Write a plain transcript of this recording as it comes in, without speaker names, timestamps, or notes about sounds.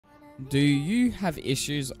Do you have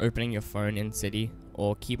issues opening your phone in Tiddy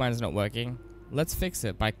or Keybinds not working? Let's fix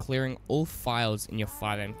it by clearing all files in your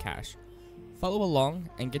FiveM cache. Follow along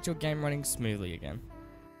and get your game running smoothly again.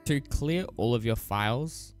 To clear all of your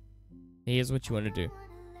files, here's what you want to do.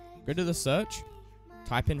 Go to the search,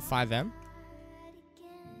 type in FiveM,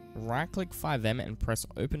 right click FiveM and press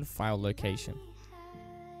open file location.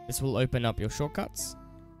 This will open up your shortcuts.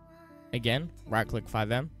 Again, right click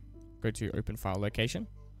FiveM, go to open file location.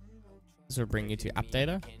 This will bring you to App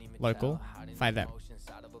Data, Local, FiveM.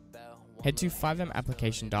 Head to FiveM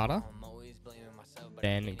Application Data,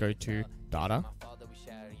 then go to Data,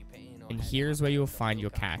 and here's where you'll find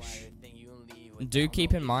your cache. Do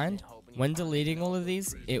keep in mind, when deleting all of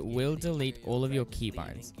these, it will delete all of your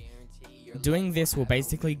keybinds. Doing this will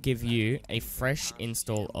basically give you a fresh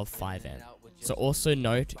install of FiveM. So also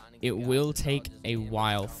note, it will take a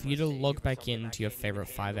while for you to log back into your favorite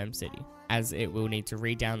FiveM city, as it will need to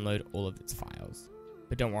re-download all of its files.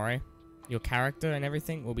 But don't worry, your character and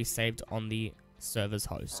everything will be saved on the server's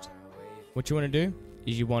host. What you want to do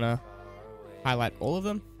is you want to highlight all of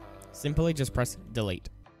them, simply just press delete.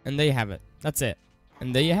 And there you have it, that's it.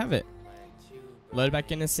 And there you have it. Load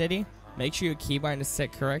back in the city, make sure your keybind is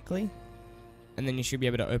set correctly, and then you should be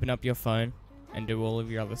able to open up your phone and do all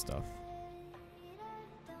of your other stuff.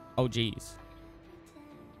 Oh geez.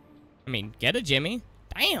 I mean, get it, Jimmy.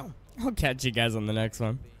 Damn. I'll catch you guys on the next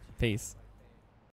one. Peace.